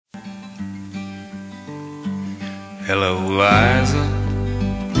Hello, Liza,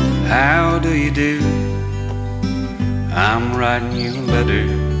 how do you do? I'm writing you a letter,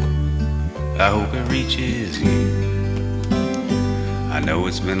 I hope it reaches you. I know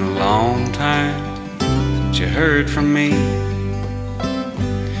it's been a long time since you heard from me.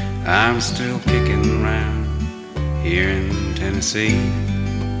 I'm still kicking around here in Tennessee.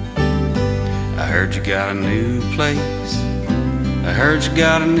 I heard you got a new place, I heard you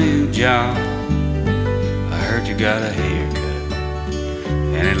got a new job, I heard you got a haircut,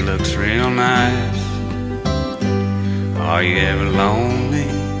 and it looks real nice. Are you ever lonely?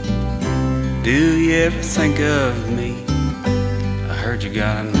 Do you ever think of me? I heard you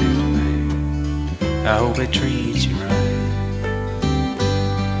got a new man, I hope it treats you right.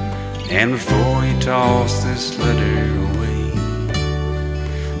 And before you toss this letter away,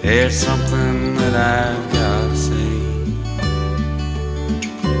 there's something that I've got to say.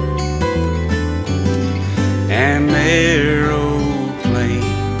 An aeroplane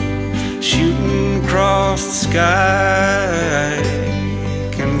shooting across the sky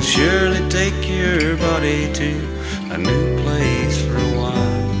can surely take your body to a new place for a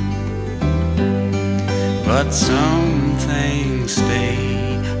while. But some things stay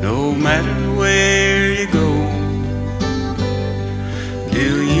no matter where you go. Do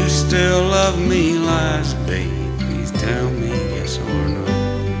you still love me, Liza, babe? Please tell me yes or no.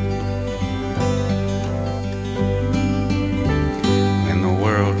 When the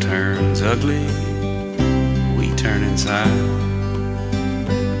world turns ugly, we turn inside,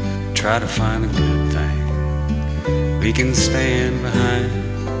 try to find a good thing we can stand behind.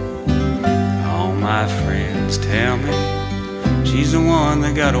 All my friends tell me she's the one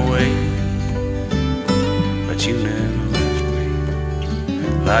that got away, but you never left me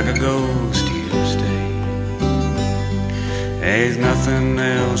like a ghost you stay. There's nothing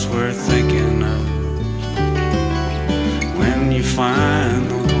else worth thinking of when you find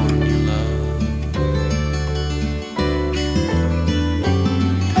the one you love.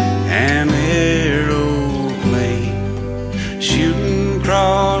 An aeroplane shooting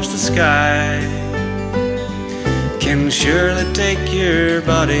across the sky can surely take your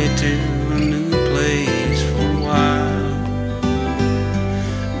body to a new place for a while.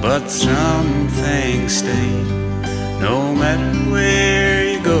 But some things stay no matter where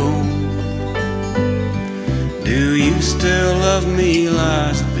you go. Do you still love me,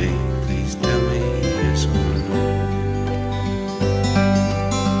 Liza, babe? Please tell me yes or no.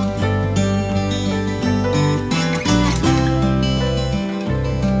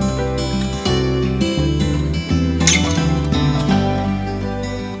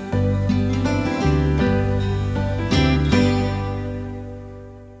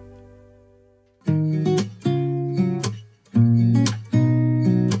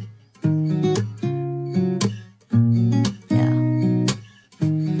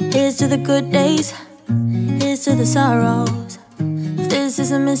 Here's to the good days, here's to the sorrows. If this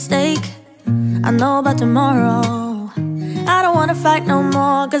is a mistake, I know about tomorrow. I don't wanna fight no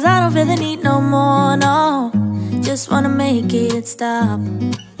more, cause I don't feel the need no more, no. Just wanna make it stop.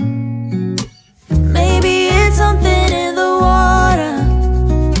 Maybe it's something in the water,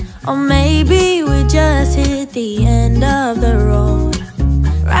 or maybe we just hit the end of the road.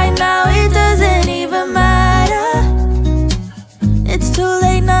 Right now it doesn't even matter, it's too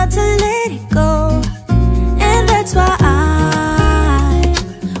late not to let it go. And that's why I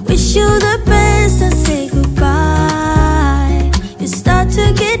wish you the best and say goodbye. You start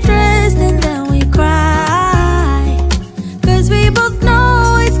to get dressed and then we cry, cause we both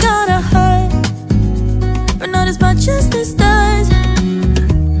know it's gonna hurt, but not as much as this does.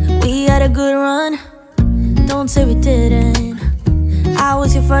 We had a good run, don't say we didn't. I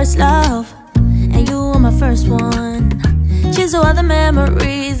was your first love, and you were my first one. Cheers to all the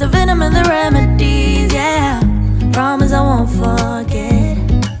memories, the venom and the remedies, yeah. Promise I won't forget,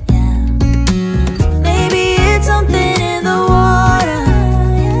 yeah. Maybe it's something in the water,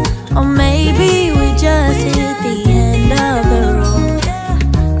 or maybe we just hit the end of the road.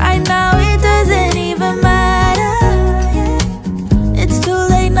 Right now it doesn't even matter, it's too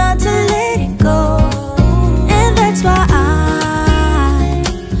late not to let it go. And that's why I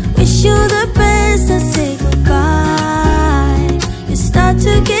wish you the best and say goodbye. Start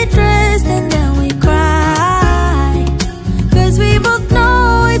to get dressed and then we cry, cause we both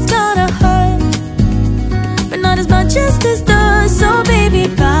know it's gonna hurt, but not as much as this does. So baby,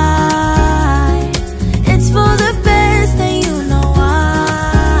 bye. It's for the best and you know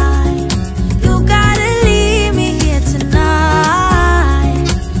why. You gotta leave me here tonight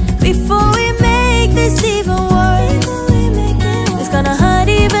before we make this even worse. It's gonna hurt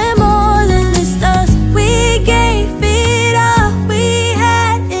even more than this.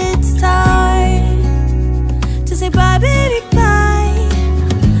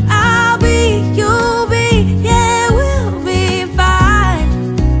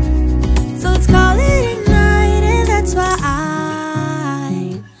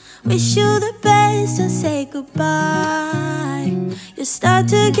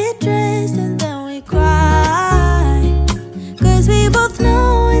 start to get dressed and then we cry, 'cause we both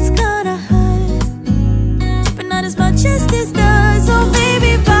know it's gonna hurt, but not as much as this does. So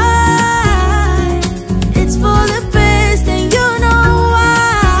baby, bye. It's for the best and you know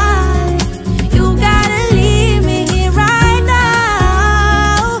why. You gotta leave me here right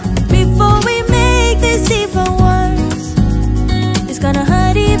now before we make this even worse. It's gonna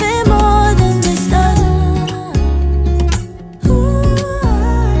hurt even more than this does.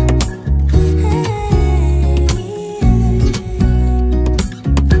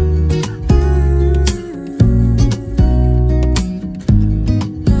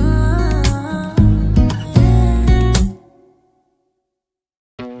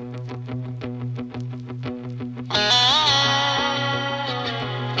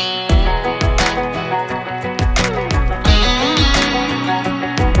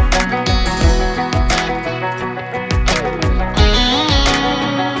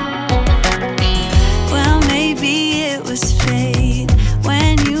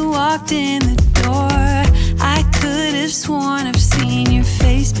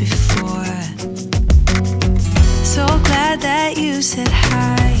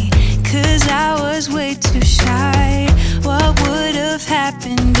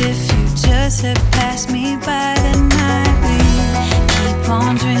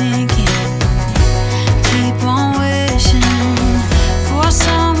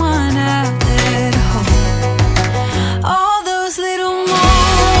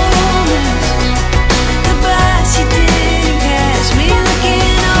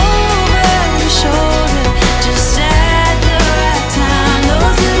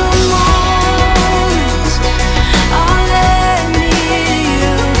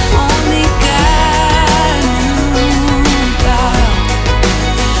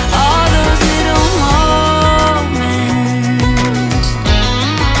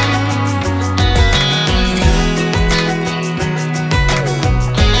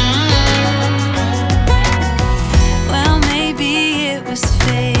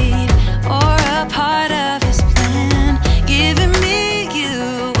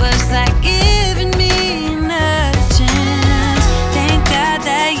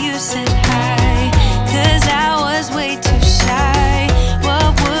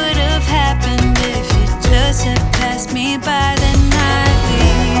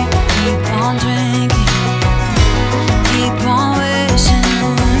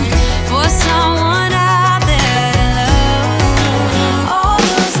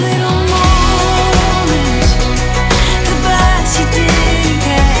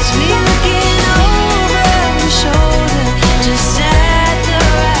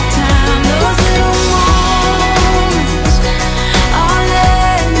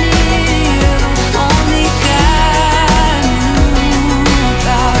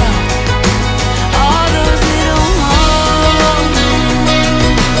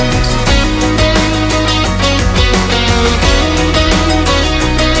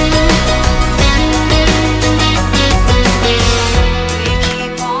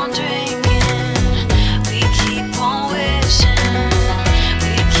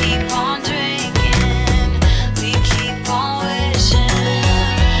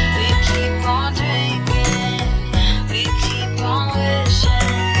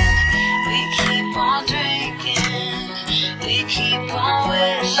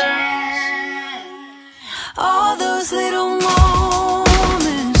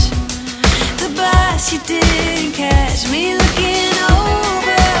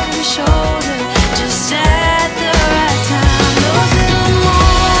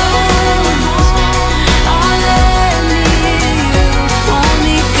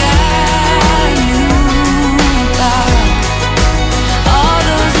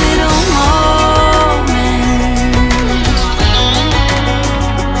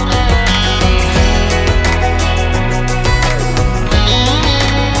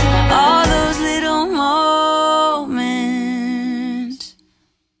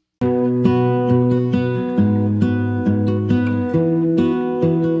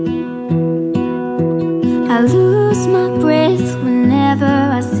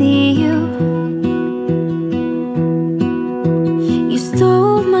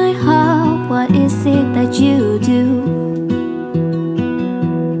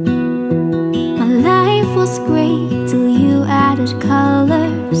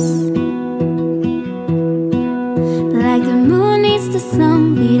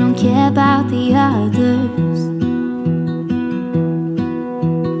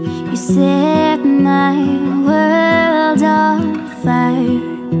 Set my world on fire.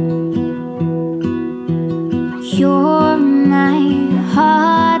 You're my heart.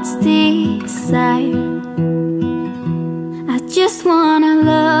 wanna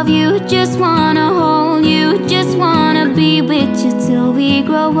love you, just wanna hold you, just wanna be with you till we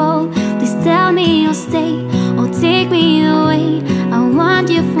grow old. Please tell me you'll stay or take me away. I want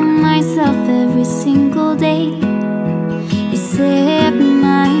you for myself every single day. You set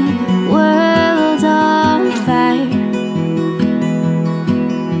my world on fire.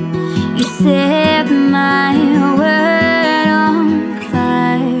 You set my world on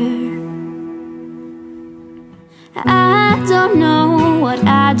fire. I don't know what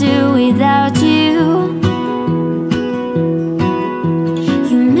I'd do without you.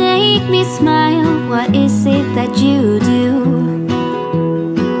 You make me smile, what is it that you do?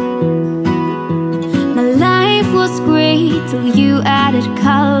 My life was great till you added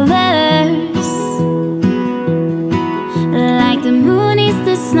colors. Like the moon is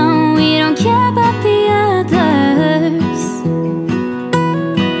the snow, we don't care about the others.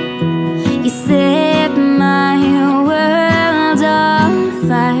 You set my world on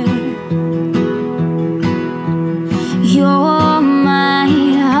fire. You're my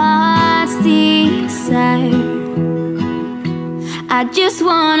heart's desire. I just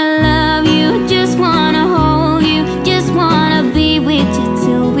wanna love you, just wanna hold you, just wanna be with you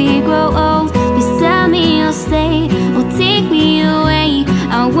till we grow old. Please tell me you'll stay or take me away.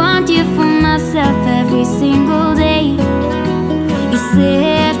 I want you for myself every single day. You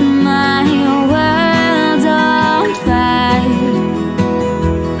set my world on fire.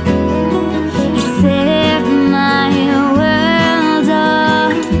 You set my world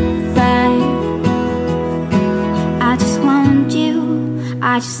on fire. I just want you,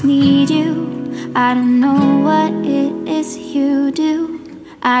 I just need you. I don't know what it is you do.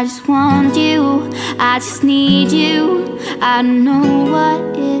 I just want you, I just need you. I don't know what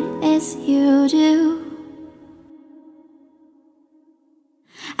it is you do.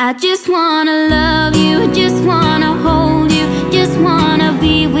 I just wanna love you, just wanna hold you, just wanna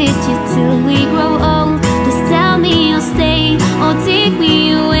be with you till we grow old. Just tell me you'll stay or take me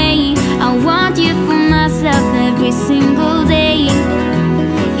away. I want you for myself every single day.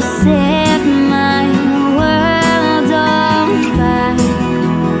 You set my world on fire.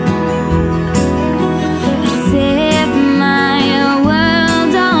 You set my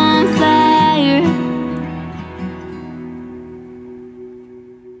world on fire.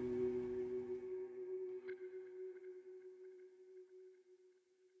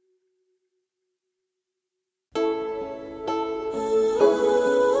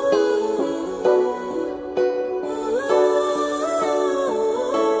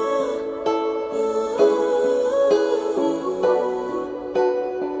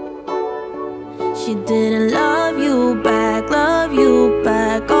 She didn't love you back, love you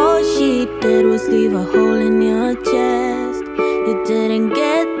back. All she did was leave a hole in your chest. You didn't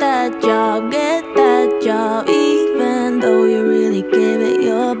get that job, even though you really gave it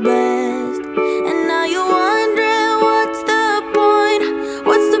your best. And now you're wondering what's the point?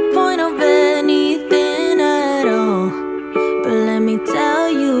 What's the point of anything at all? But let me tell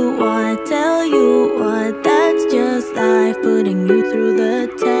you what, that's just life putting you through the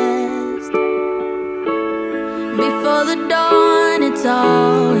test. Before the dawn, it's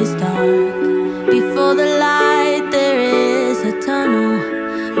always dark. Before the light, there is a tunnel.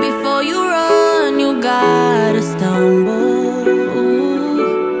 Before you run, you gotta stumble.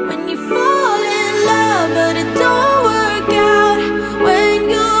 When you fall in love, but it don't work out. When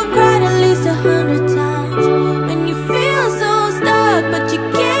you've cried at least 100 times. When you feel so stuck, but you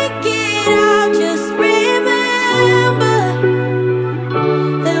can't get out. Just remember,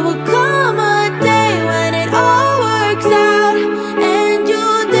 there will come a day when it all works out, and you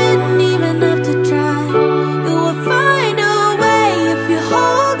didn't even have to try. You will find a way if you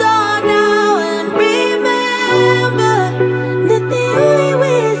hold on now. And remember that the only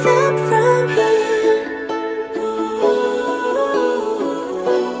way is up from here.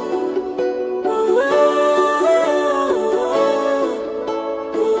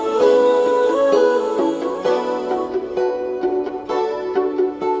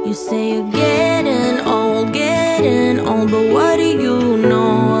 You say you're getting old, but what do you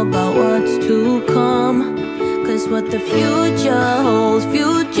know about what's to come? 'Cause what the future holds,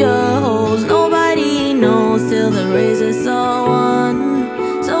 nobody knows till the race is all won.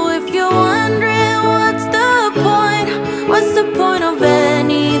 So if you're wondering what's the point of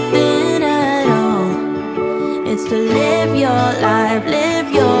anything at all? It's to live your life,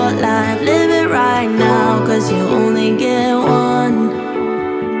 live it right now, 'cause you only get one.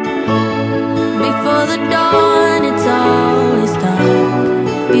 Before the dawn, it's always dark.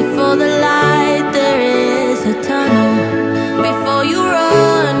 Before the light, there is a tunnel. Before you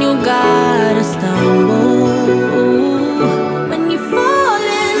run, you gotta stumble.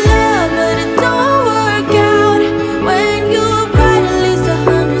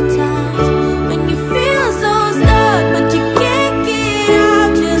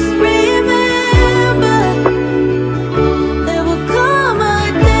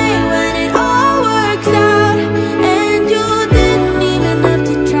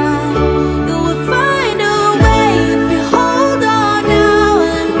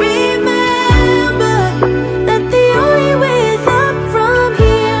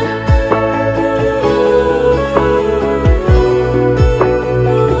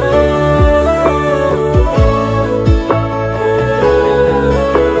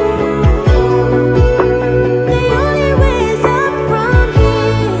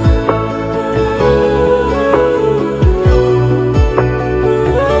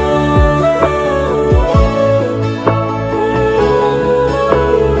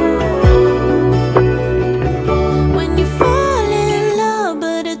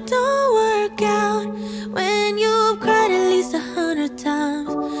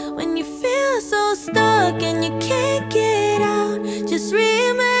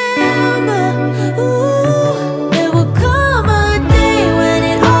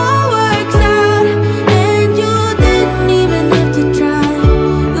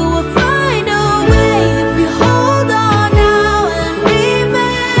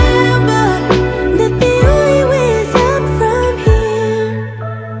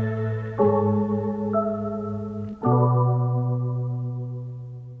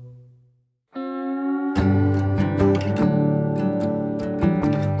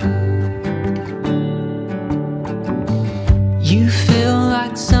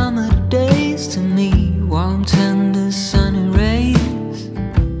 like summer days to me, warm, tender, sunny rays.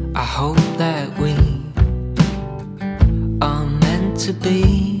 I hope that we are meant to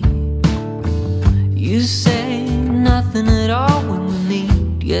be. You say nothing at all when we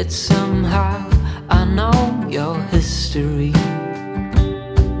meet, yet somehow I know your history.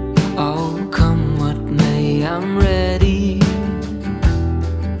 Oh, come what may, I'm ready.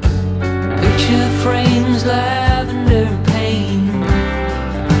 Picture frames, lavender and pain,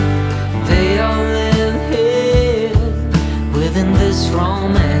 they all live here within this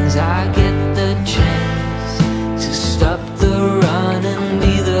romance. I get the chance to stop the run and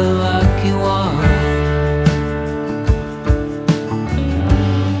be the lucky one.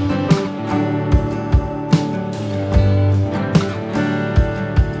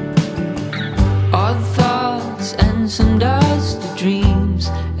 Odd thoughts and some dusty dreams,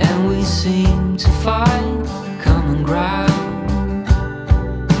 and we seem to find common ground.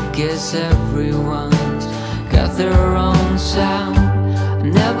 Guess everyone's got their own sound. I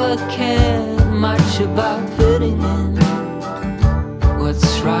never cared much about fitting in,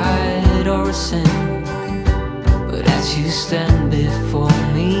 what's right or a sin. But as you stand before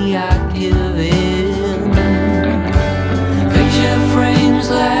me, I give in. Picture frames,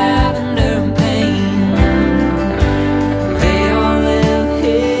 lavender and pain, they all live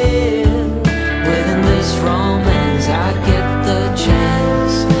here within this romance. I get the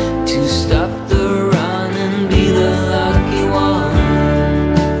chance to stop the run and be the lucky one.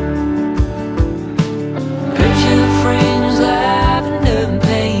 Picture frames, lavender and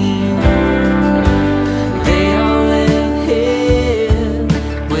pain, they all live here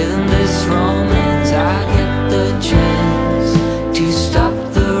within this romance. I get the chance to stop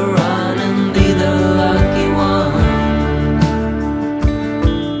the run and be the lucky one.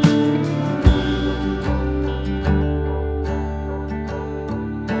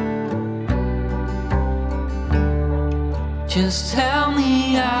 Just tell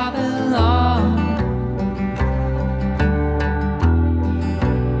me I belong.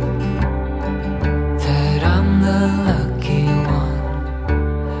 That I'm the lucky one,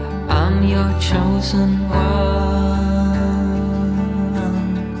 I'm your chosen one.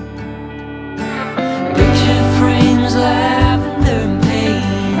 Picture frames, lavender and pain,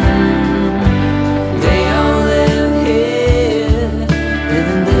 they all live here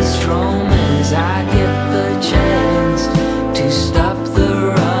within this romance. I get the chance to stop the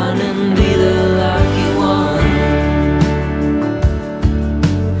run and be the lucky one.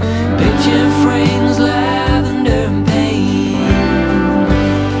 Picture frames, lavender and pain,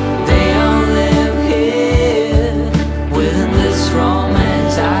 they all live here within this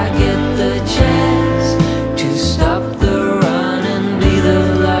romance. I get the chance to stop the run and be the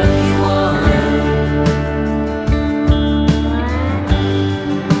lucky one.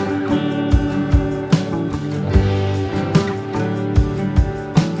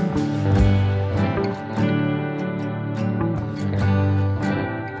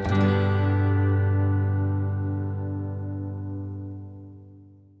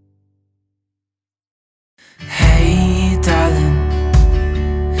 Hey darling,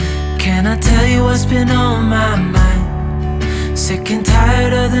 can I tell you what's been on my mind? Sick and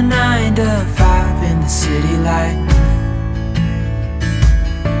tired of the 9 to 5 in the city life.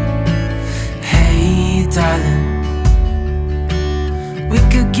 Hey darling, we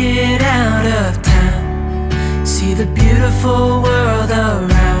could get out of town, see the beautiful world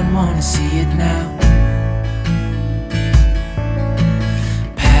around, wanna see it now.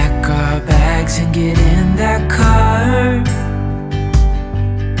 Pack our bags and get in that car,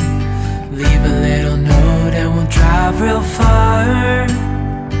 leave a little note and we'll drive real far.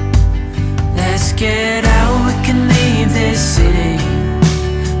 Let's get out, we can leave this city,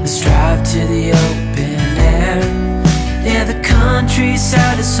 let's drive to the open air. Yeah, the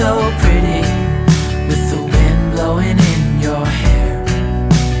countryside is so pretty, with the wind blowing in your hair.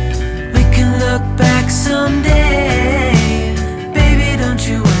 We can look back someday, baby, don't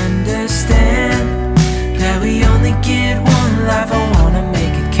you understand that we only get one life? I wanna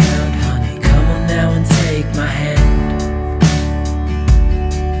make it count, honey, come on now and take my hand.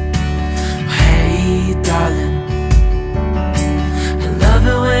 Hey darling, I love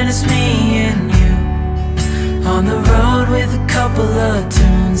it when it's me and you, on the road with a couple of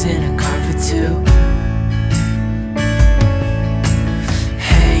tunes in a car for two.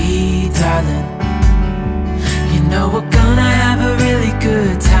 Hey darling, you know we're gonna have a really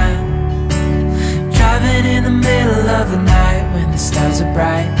good time, driving in the middle of the night when the stars are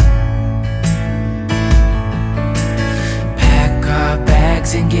bright. Pack our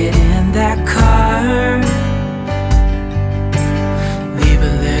bags and get in that car, leave a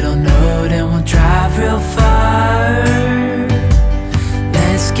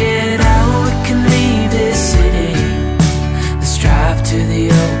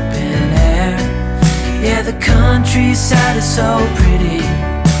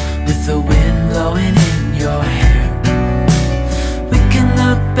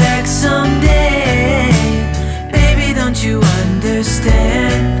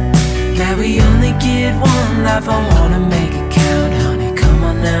life, I wanna make it count. Honey, come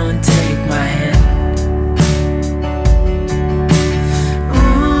on now and take my hand.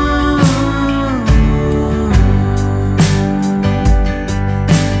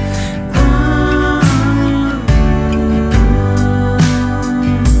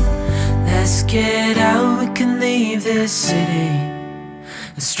 Let's get out, we can leave this city.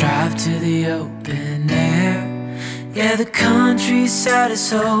 Let's drive to the open air. Yeah, the countryside is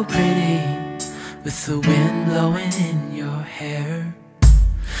so pretty, with the wind blowing in your hair.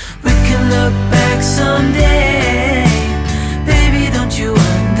 We can look back someday. Baby, don't you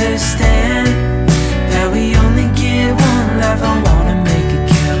understand that we only get one life? I wanna make it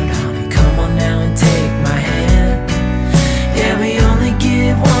count. Honey, come on now and take my hand. Yeah, we only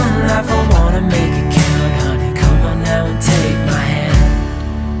get one life. I wanna make it count. Honey, come on now and take my hand.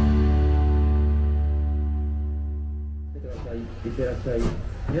 いってらっしゃい。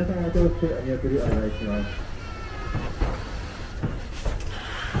皆さんお手をつけお見送りお願いします。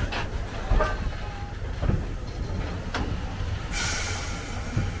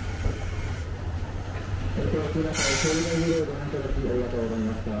皆さん、エセルガビルをご覧いただきありがとうござい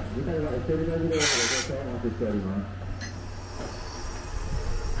ました。次回はエセルガビルをご乗車をお待ちしております。